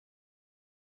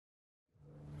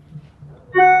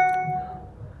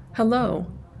Hello,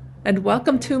 and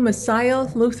welcome to Messiah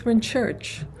Lutheran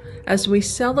Church as we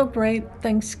celebrate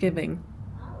Thanksgiving.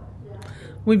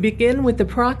 We begin with the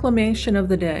proclamation of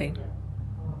the day.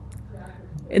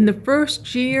 In the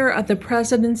first year of the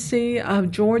presidency of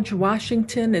George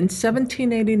Washington in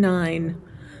 1789,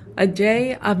 a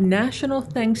day of national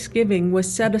thanksgiving was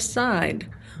set aside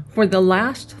for the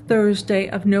last Thursday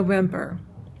of November.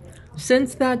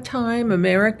 Since that time,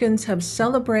 Americans have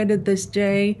celebrated this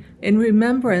day in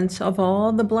remembrance of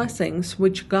all the blessings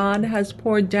which God has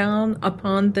poured down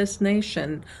upon this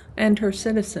nation and her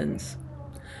citizens.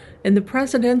 In the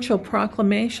presidential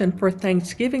proclamation for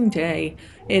Thanksgiving Day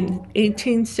in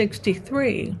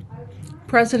 1863,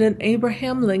 President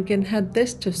Abraham Lincoln had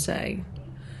this to say: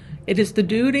 "It is the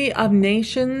duty of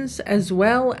nations as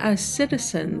well as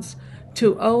citizens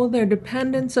to owe their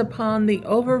dependence upon the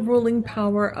overruling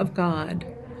power of God,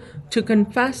 to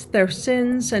confess their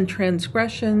sins and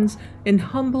transgressions in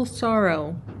humble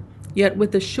sorrow, yet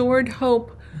with assured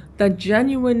hope that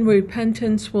genuine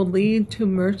repentance will lead to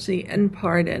mercy and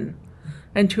pardon,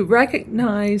 and to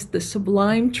recognize the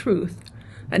sublime truth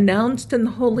announced in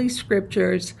the Holy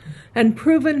Scriptures and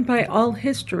proven by all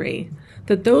history,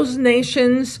 that those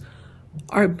nations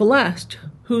are blessed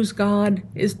whose God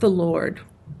is the Lord."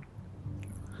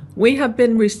 We have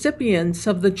been recipients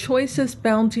of the choicest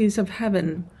bounties of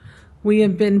heaven. We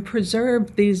have been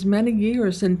preserved these many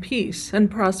years in peace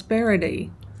and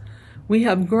prosperity. We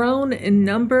have grown in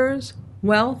numbers,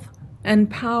 wealth, and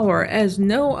power as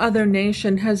no other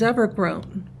nation has ever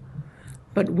grown.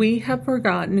 But we have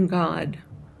forgotten God.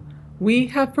 We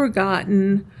have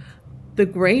forgotten the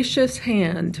gracious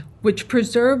hand which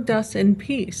preserved us in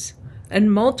peace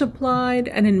and multiplied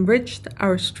and enriched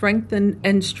our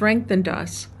strengthened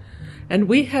us. And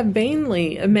we have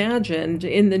vainly imagined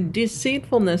in the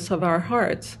deceitfulness of our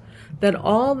hearts that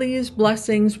all these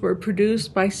blessings were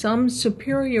produced by some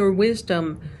superior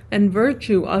wisdom and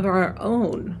virtue of our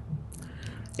own.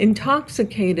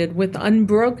 Intoxicated with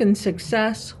unbroken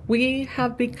success, we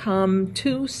have become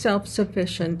too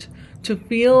self-sufficient to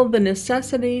feel the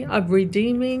necessity of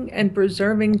redeeming and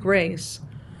preserving grace,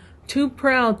 too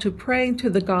proud to pray to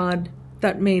the God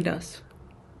that made us.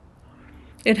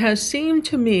 It has seemed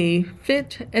to me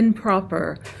fit and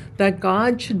proper that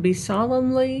God should be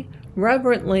solemnly,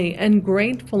 reverently, and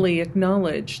gratefully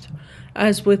acknowledged,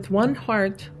 as with one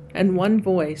heart and one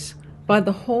voice, by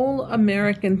the whole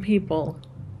American people.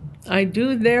 I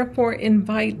do therefore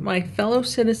invite my fellow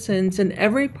citizens in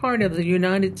every part of the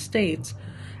United States,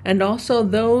 and also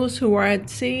those who are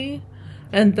at sea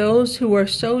and those who are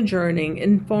sojourning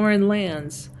in foreign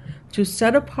lands, to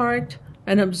set apart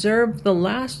and observe the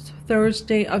last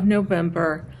Thursday of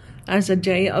November as a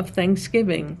day of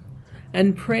thanksgiving,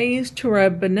 and praise to our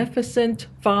beneficent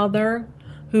Father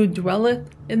who dwelleth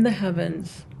in the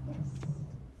heavens.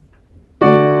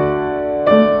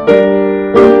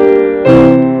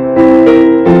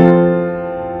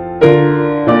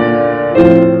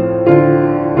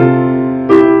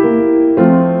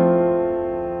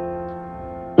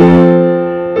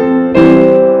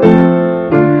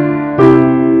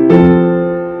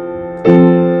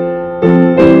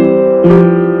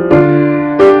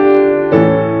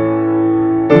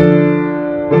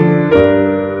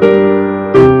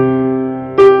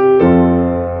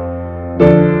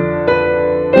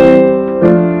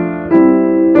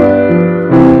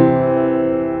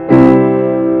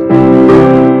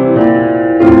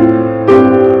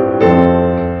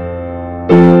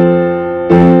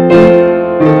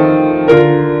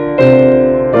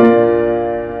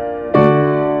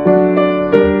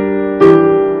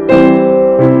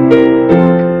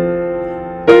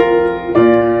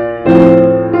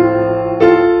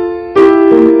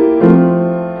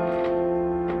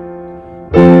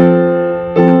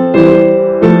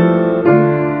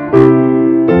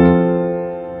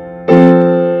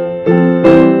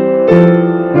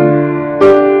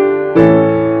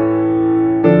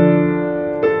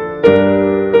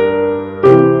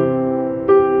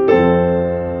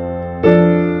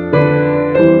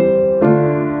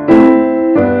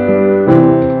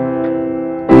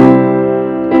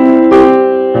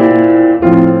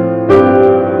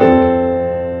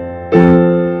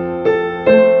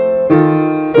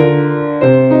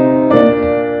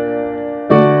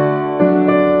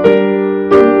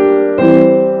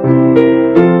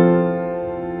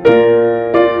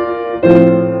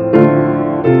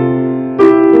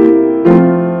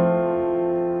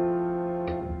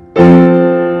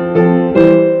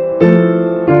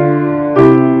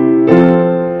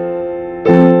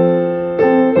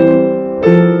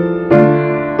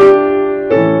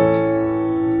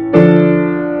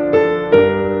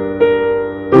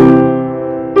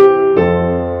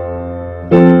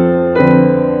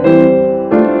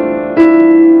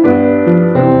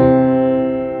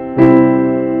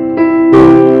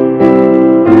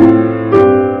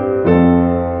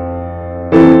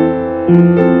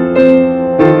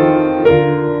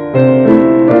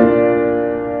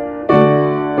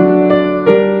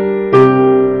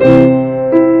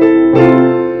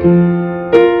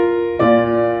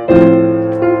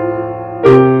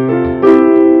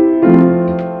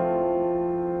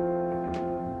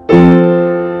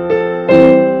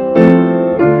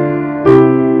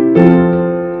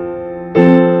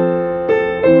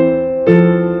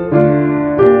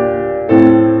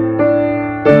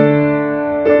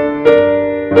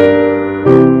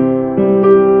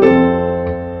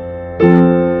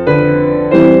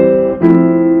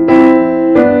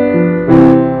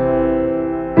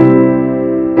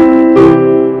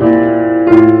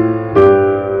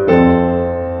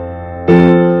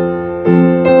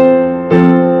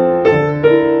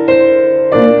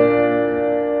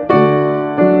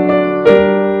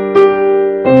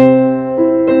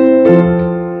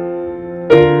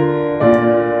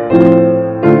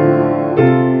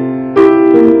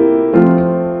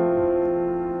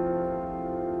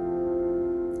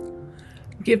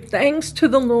 Give thanks to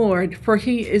the Lord, for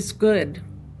he is good.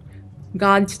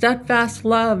 God's steadfast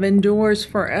love endures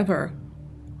forever.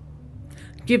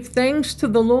 Give thanks to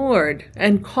the Lord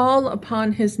and call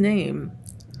upon his name.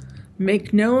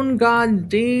 Make known God's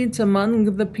deeds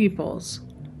among the peoples.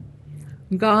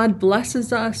 God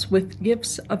blesses us with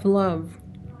gifts of love,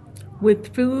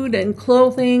 with food and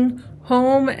clothing,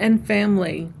 home and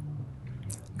family.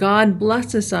 God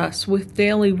blesses us with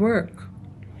daily work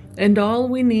and all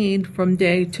we need from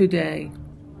day to day.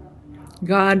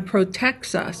 God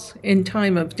protects us in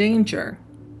time of danger,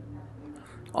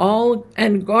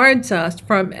 and guards us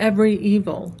from every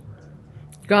evil.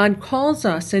 God calls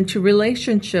us into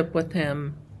relationship with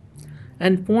him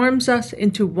and forms us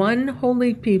into one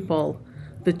holy people,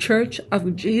 the Church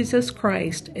of Jesus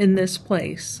Christ in this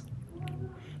place.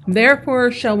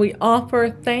 Therefore shall we offer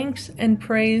thanks and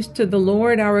praise to the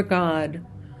Lord our God.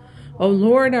 O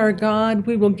Lord our God,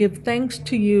 we will give thanks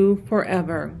to you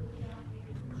forever.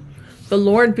 The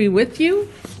Lord be with you.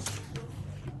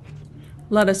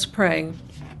 Let us pray.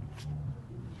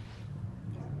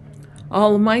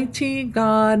 Almighty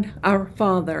God, our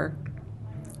Father,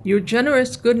 your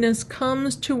generous goodness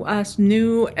comes to us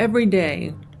new every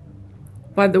day.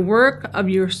 By the work of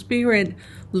your Spirit,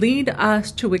 lead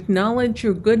us to acknowledge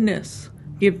your goodness,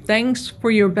 give thanks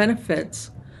for your benefits,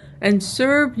 and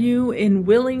serve you in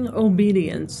willing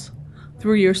obedience.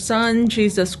 Through your Son,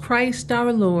 Jesus Christ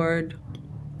our Lord.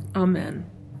 Amen.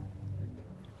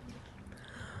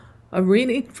 A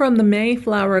reading from the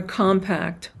Mayflower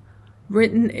Compact,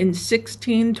 written in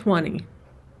 1620.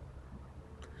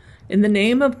 In the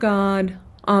name of God,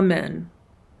 Amen.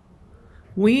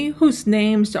 We whose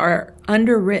names are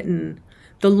underwritten,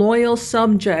 the loyal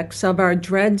subjects of our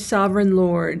dread sovereign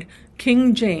Lord,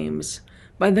 King James,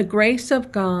 by the grace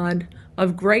of God,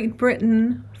 of Great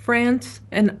Britain, France,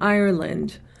 and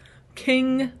Ireland,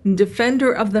 King,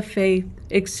 defender of the faith,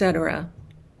 etc.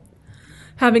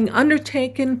 Having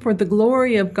undertaken for the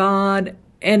glory of God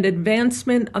and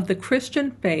advancement of the Christian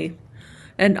faith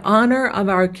and honor of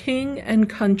our King and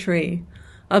country,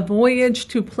 a voyage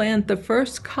to plant the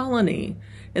first colony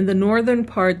in the northern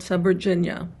parts of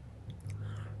Virginia.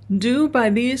 Do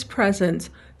by these presents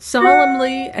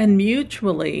solemnly and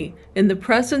mutually, in the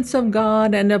presence of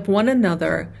God and of one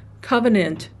another,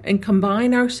 covenant and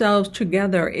combine ourselves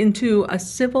together into a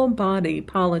civil body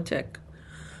politic,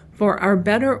 for our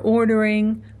better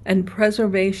ordering and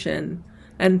preservation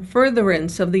and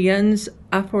furtherance of the ends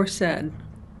aforesaid.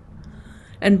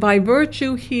 And by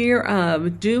virtue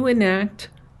hereof do enact,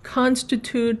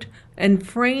 constitute, and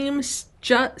frame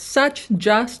such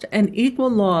just and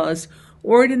equal laws,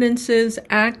 ordinances,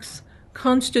 acts,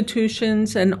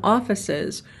 constitutions, and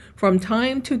offices from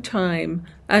time to time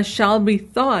as shall be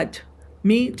thought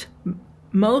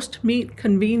most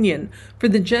convenient for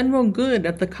the general good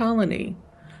of the colony,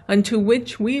 unto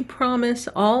which we promise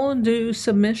all due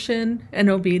submission and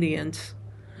obedience.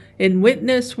 In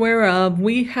witness whereof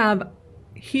we have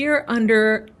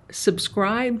hereunder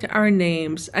subscribed our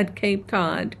names at Cape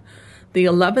Cod, the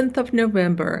 11th of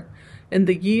November, in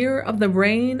the year of the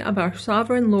reign of our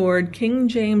sovereign Lord King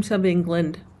James of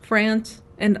England, France,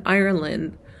 and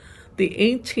Ireland, the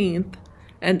 18th,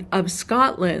 and of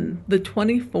Scotland, the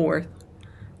 24th,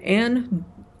 and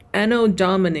Anno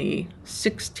Domini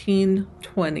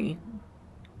 1620.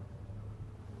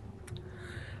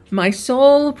 My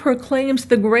soul proclaims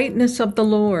the greatness of the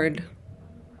Lord.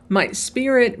 My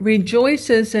spirit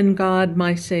rejoices in God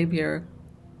my Savior,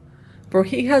 for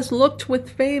he has looked with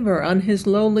favor on his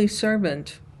lowly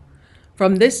servant.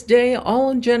 From this day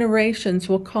all generations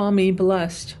will call me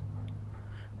blessed.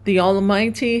 The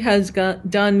Almighty has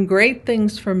done great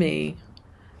things for me,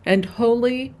 and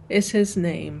holy is his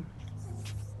name.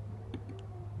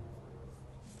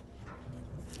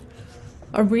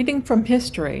 A reading from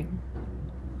history.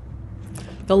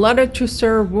 The letter to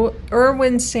Sir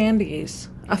Irwin Sandys,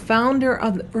 a founder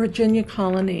of the Virginia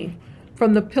colony,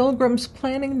 from the Pilgrims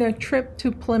planning their trip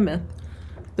to Plymouth,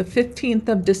 the 15th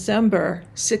of December,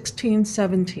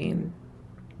 1617.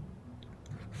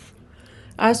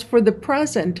 As for the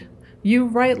present, you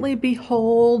rightly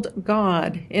behold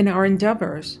God in our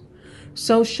endeavors.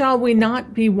 So shall we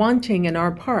not be wanting in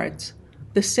our parts,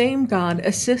 the same God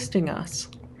assisting us,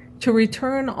 to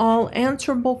return all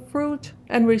answerable fruit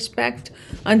and respect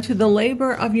unto the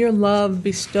labor of your love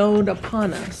bestowed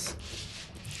upon us.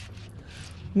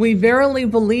 We verily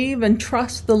believe and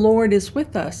trust the Lord is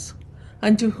with us,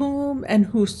 unto whom and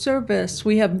whose service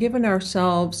we have given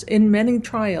ourselves in many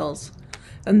trials,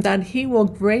 and that he will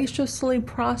graciously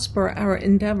prosper our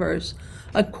endeavors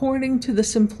according to the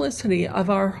simplicity of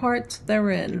our hearts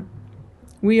therein.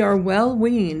 We are well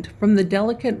weaned from the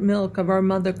delicate milk of our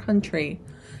mother country,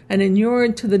 and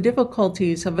inured to the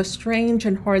difficulties of a strange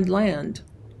and hard land,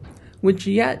 which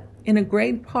yet in a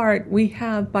great part we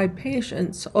have by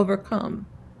patience overcome.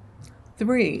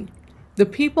 3. The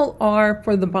people are,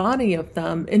 for the body of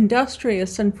them,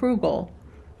 industrious and frugal.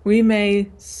 We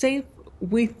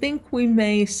think we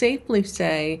may safely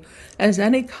say, as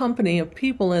any company of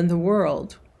people in the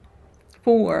world.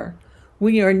 4.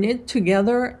 We are knit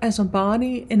together as a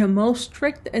body in a most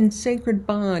strict and sacred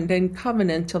bond and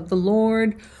covenant of the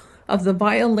Lord, of the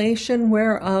violation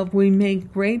whereof we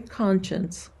make great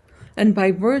conscience, and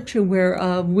by virtue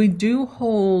whereof we do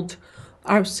hold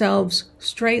ourselves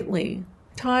straitly,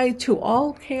 tied to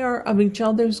all care of each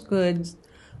other's goods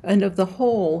and of the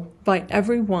whole by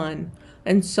every one,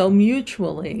 and so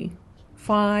mutually.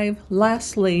 5.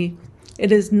 Lastly,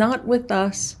 it is not with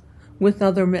us, with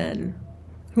other men,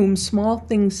 whom small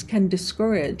things can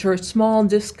discourage, or small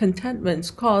discontentments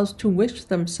cause to wish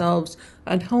themselves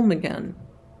at home again.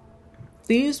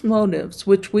 These motives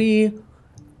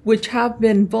which have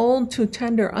been bold to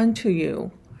tender unto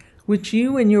you, which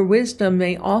you in your wisdom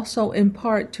may also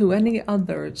impart to any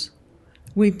others,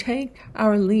 we take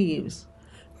our leaves,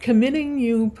 committing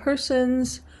you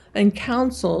persons and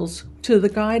counsels to the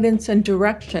guidance and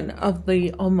direction of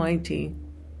the Almighty.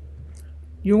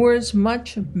 Yours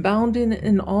much bounden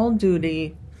in all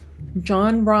duty,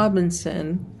 John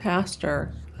Robinson,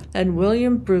 Pastor, and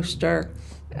William Brewster,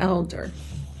 Elder.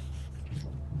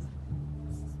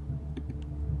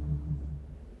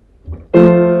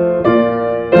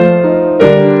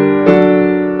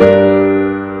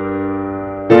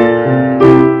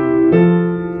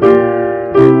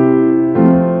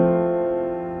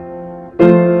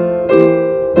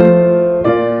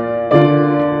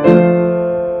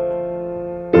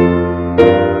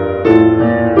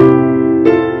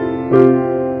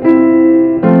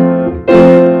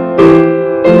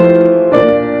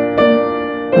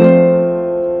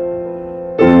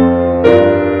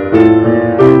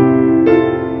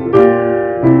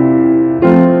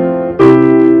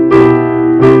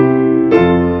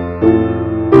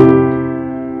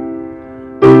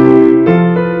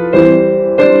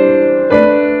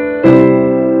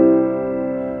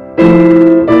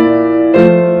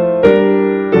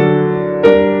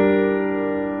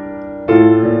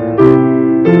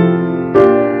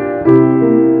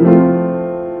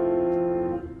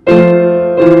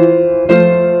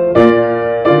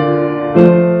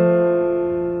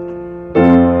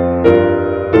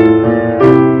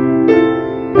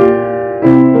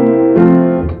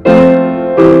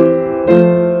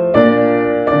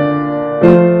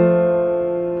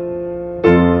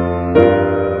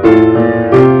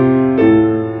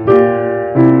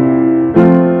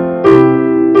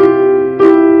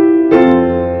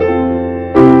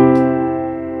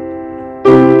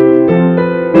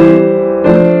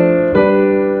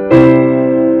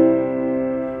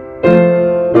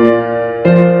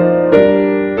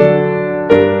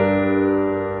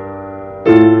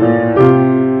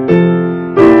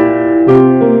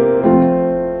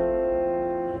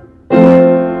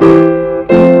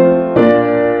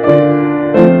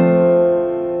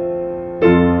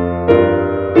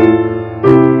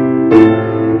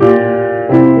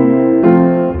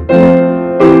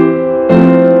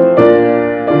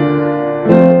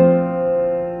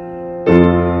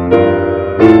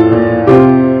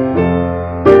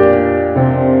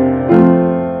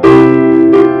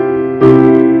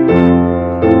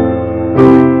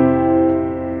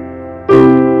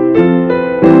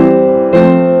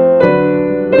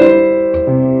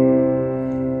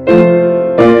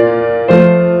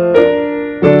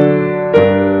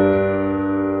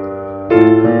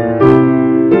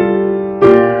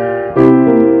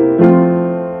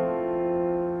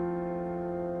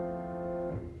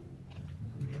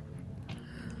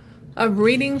 A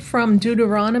reading from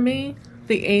Deuteronomy,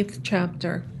 the 8th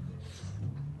chapter.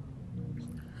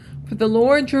 For the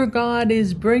Lord your God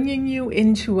is bringing you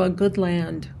into a good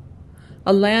land,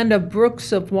 a land of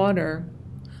brooks of water,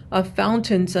 of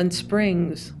fountains and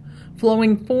springs,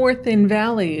 flowing forth in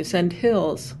valleys and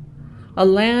hills, a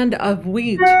land of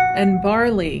wheat and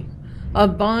barley,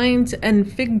 of vines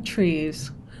and fig trees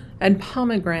and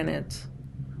pomegranates,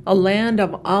 a land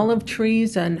of olive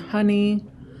trees and honey,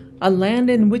 a land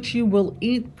in which you will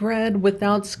eat bread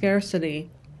without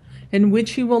scarcity, in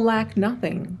which you will lack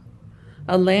nothing,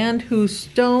 a land whose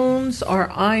stones are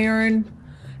iron,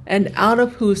 and out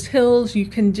of whose hills you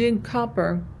can dig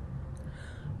copper.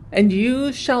 And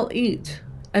you shall eat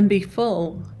and be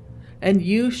full, and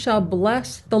you shall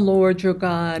bless the Lord your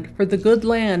God for the good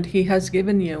land he has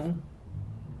given you.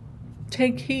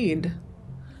 Take heed,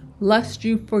 lest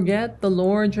you forget the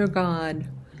Lord your God,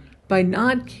 by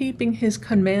not keeping his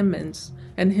commandments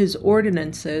and his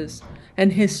ordinances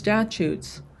and his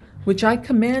statutes, which I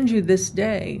command you this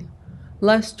day,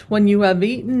 lest when you have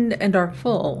eaten and are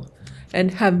full,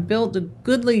 and have built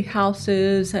goodly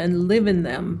houses and live in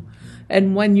them,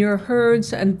 and when your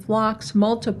herds and flocks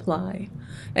multiply,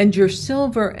 and your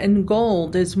silver and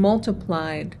gold is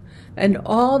multiplied, and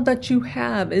all that you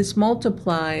have is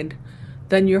multiplied,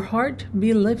 then your heart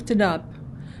be lifted up,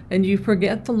 and you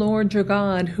forget the Lord your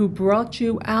God, who brought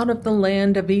you out of the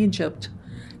land of Egypt,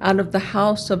 out of the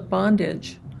house of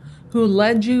bondage, who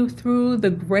led you through the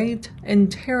great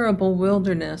and terrible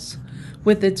wilderness,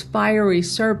 with its fiery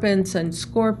serpents and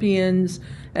scorpions,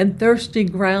 and thirsty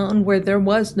ground where there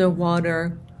was no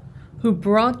water, who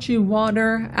brought you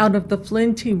water out of the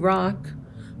flinty rock,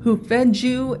 who fed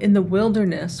you in the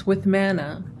wilderness with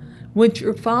manna, which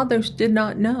your fathers did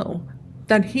not know,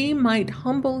 that he might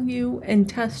humble you and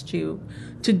test you,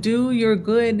 to do your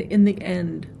good in the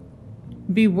end.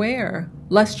 Beware,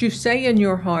 lest you say in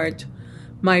your heart,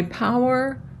 my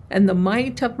power and the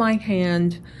might of my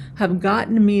hand have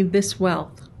gotten me this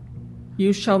wealth.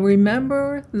 You shall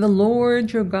remember the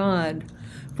Lord your God,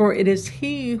 for it is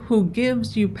he who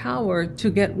gives you power to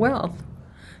get wealth,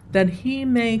 that he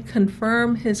may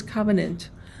confirm his covenant,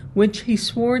 which he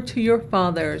swore to your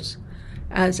fathers,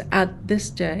 as at this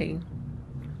day.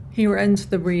 Here ends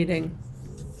the reading.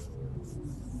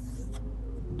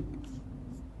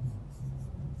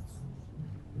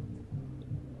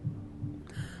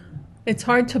 It's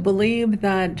hard to believe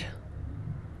that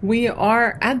we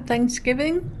are at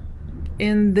Thanksgiving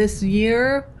in this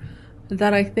year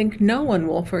that I think no one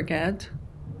will forget.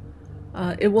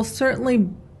 It will certainly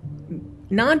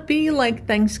not be like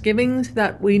Thanksgivings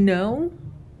that we know.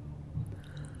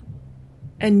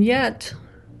 And yet,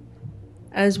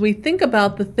 as we think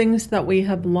about the things that we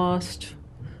have lost,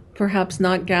 perhaps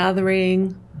not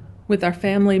gathering with our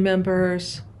family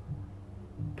members,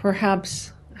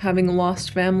 perhaps having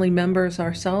lost family members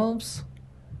ourselves,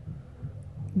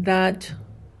 that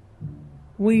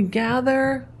we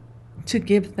gather to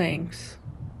give thanks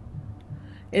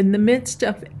in the midst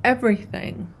of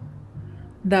everything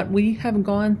that we have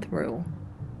gone through.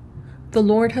 The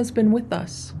Lord has been with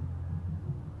us.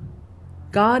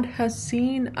 God has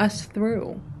seen us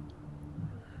through.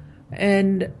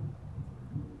 And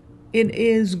it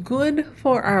is good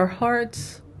for our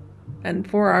hearts and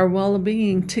for our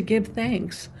well-being to give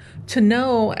thanks, to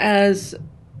know, as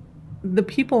the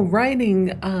people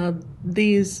writing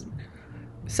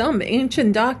some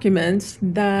ancient documents,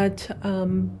 that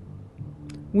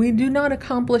we do not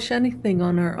accomplish anything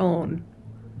on our own,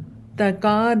 that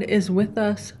God is with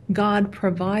us, God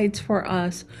provides for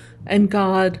us, and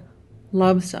God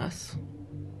loves us.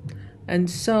 And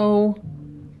so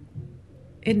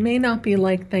it may not be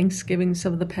like Thanksgivings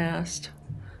of the past.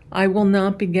 I will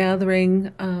not be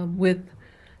gathering with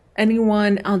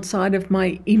anyone outside of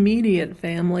my immediate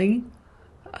family,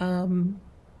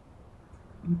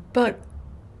 but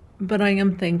I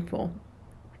am thankful.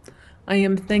 I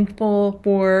am thankful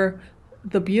for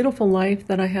the beautiful life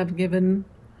that I have given.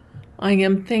 I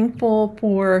am thankful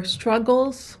for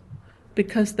struggles,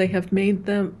 because they have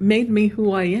made me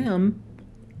who I am.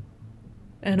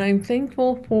 And I'm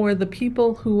thankful for the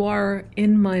people who are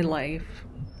in my life,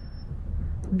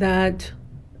 that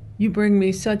you bring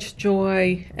me such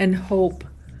joy and hope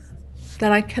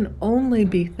that I can only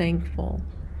be thankful.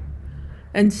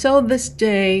 And so this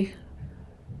day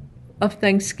of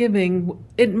Thanksgiving,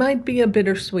 it might be a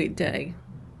bittersweet day.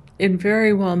 It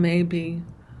very well may be.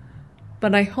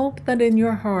 But I hope that in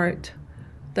your heart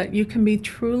that you can be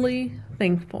truly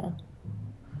thankful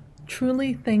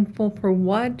for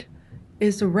what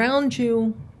is around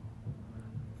you,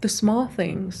 the small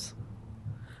things,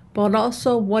 but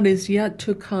also what is yet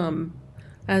to come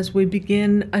as we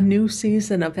begin a new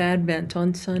season of Advent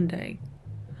on Sunday.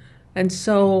 And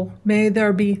so may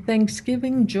there be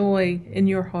Thanksgiving joy in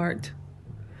your heart,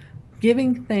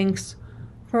 giving thanks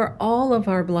for all of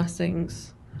our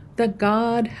blessings that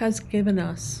God has given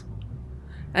us,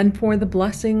 and for the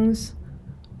blessings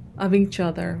of each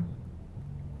other.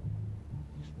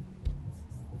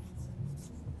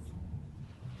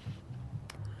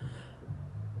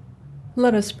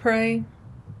 Let us pray.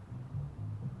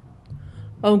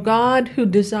 O God, who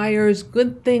desires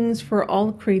good things for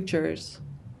all creatures,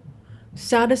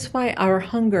 satisfy our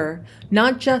hunger,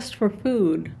 not just for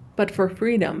food, but for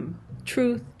freedom,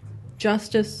 truth,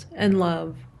 justice, and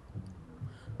love.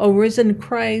 O risen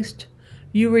Christ,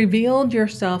 you revealed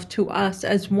yourself to us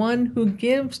as one who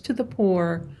gives to the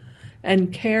poor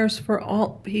and cares for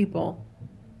all people.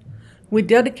 We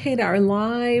dedicate our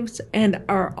lives and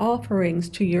our offerings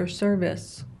to your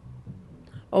service.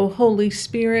 O Holy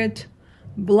Spirit,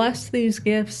 bless these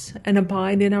gifts and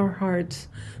abide in our hearts,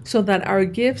 so that our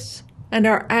gifts and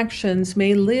our actions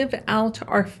may live out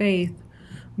our faith,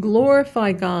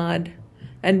 glorify God,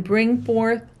 and bring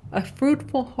forth a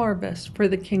fruitful harvest for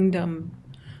the kingdom.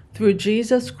 Through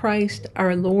Jesus Christ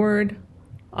our Lord.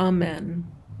 Amen.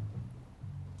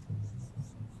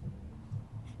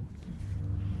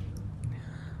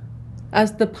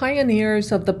 As the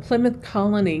pioneers of the Plymouth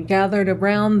colony gathered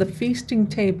around the feasting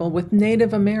table with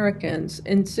Native Americans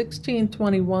in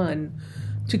 1621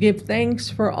 to give thanks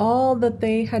for all that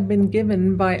they had been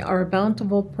given by our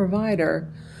bountiful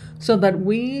provider, so that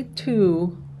we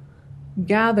too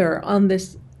gather on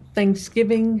this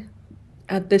Thanksgiving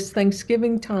at this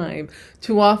Thanksgiving time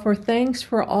to offer thanks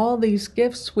for all these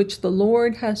gifts which the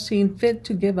Lord has seen fit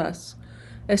to give us,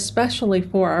 especially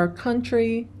for our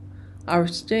country, our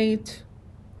state,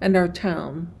 and our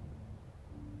town.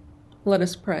 Let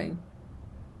us pray.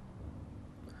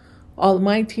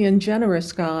 Almighty and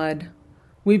generous God,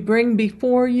 we bring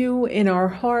before you in our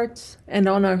hearts and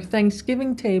on our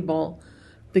Thanksgiving table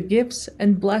the gifts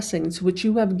and blessings which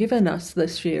you have given us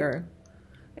this year,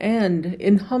 and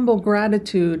in humble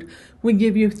gratitude we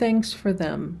give you thanks for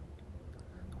them.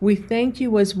 We thank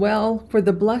you as well for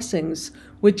the blessings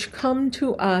which come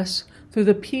to us through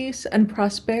the peace and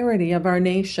prosperity of our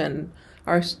nation,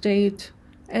 our state,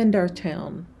 and our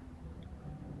town.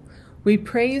 We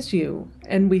praise you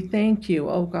and we thank you,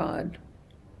 O God.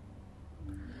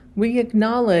 We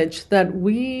acknowledge that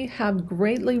we have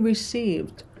greatly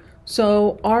received,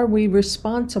 so are we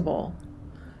responsible.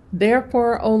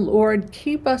 Therefore, O Lord,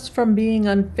 keep us from being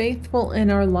unfaithful in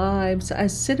our lives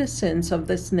as citizens of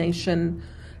this nation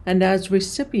and as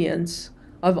recipients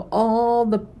of all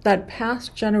that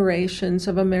past generations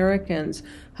of Americans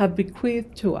have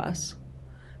bequeathed to us.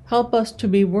 Help us to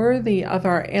be worthy of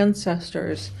our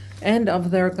ancestors and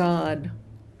of their God.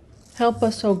 Help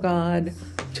us, O God,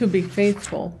 to be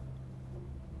faithful.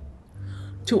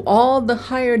 To all the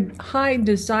high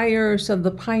desires of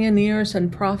the pioneers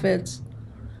and prophets,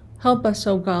 help us,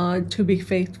 O God, to be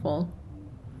faithful.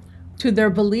 To their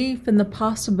belief in the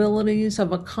possibilities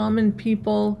of a common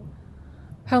people,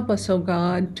 help us, O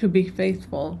God, to be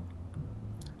faithful.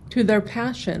 To their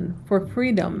passion for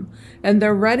freedom and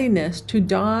their readiness to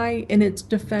die in its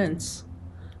defense,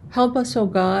 help us, O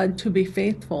God, to be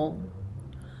faithful.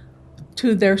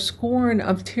 To their scorn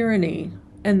of tyranny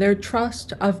and their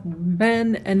trust of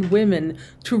men and women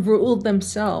to rule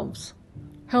themselves,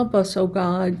 help us, O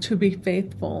God, to be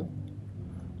faithful.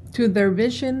 To their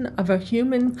vision of a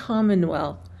human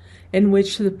commonwealth in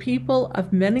which the people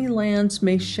of many lands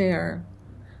may share,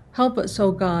 help us,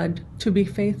 O God, to be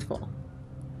faithful.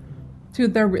 To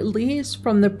their release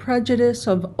from the prejudice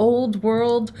of old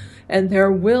world and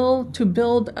their will to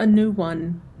build a new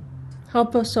one,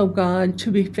 help us, O God, to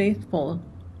be faithful.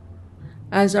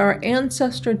 As our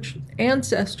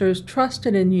ancestors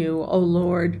trusted in you, O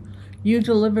Lord, you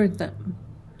delivered them.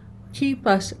 Keep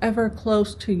us ever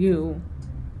close to you.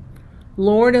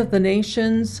 Lord of the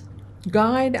nations,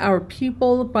 guide our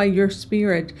people by your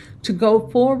Spirit to go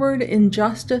forward in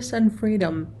justice and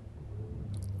freedom.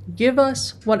 Give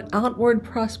us what outward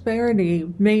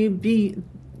prosperity may be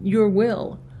your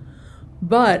will,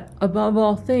 but above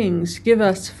all things, give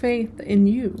us faith in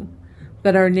you,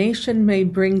 that our nation may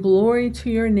bring glory to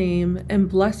your name and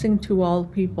blessing to all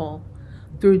people.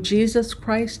 Through Jesus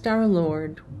Christ our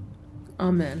Lord.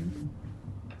 Amen.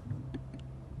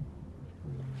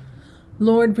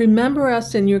 Lord, remember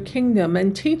us in your kingdom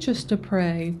and teach us to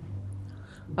pray.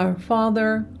 Our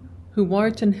Father, who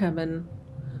art in heaven,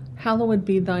 hallowed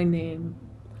be thy name.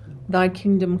 Thy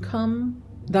kingdom come,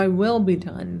 thy will be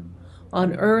done,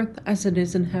 on earth as it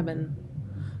is in heaven.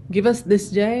 Give us this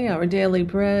day our daily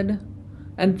bread,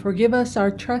 and forgive us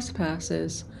our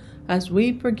trespasses, as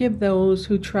we forgive those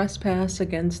who trespass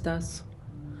against us.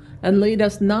 And lead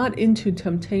us not into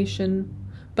temptation,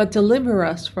 but deliver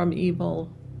us from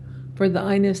evil. For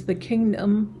thine is the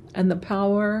kingdom, and the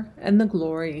power, and the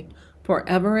glory,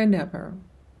 forever and ever.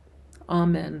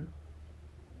 Amen.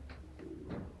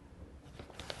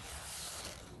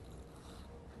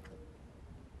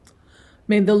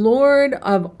 May the Lord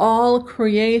of all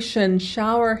creation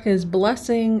shower his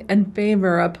blessing and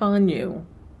favor upon you.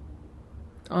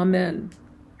 Amen.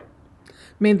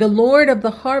 May the Lord of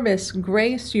the harvest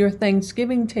grace your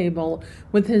Thanksgiving table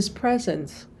with his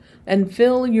presence and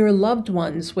fill your loved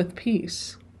ones with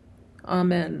peace.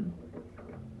 Amen.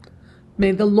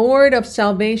 May the Lord of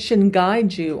salvation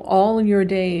guide you all your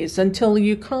days until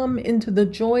you come into the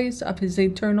joys of his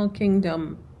eternal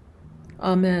kingdom.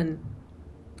 Amen.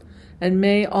 And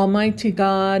may Almighty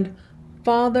God,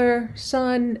 Father,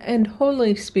 Son, and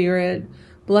Holy Spirit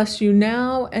bless you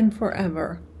now and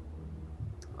forever.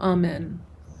 Amen.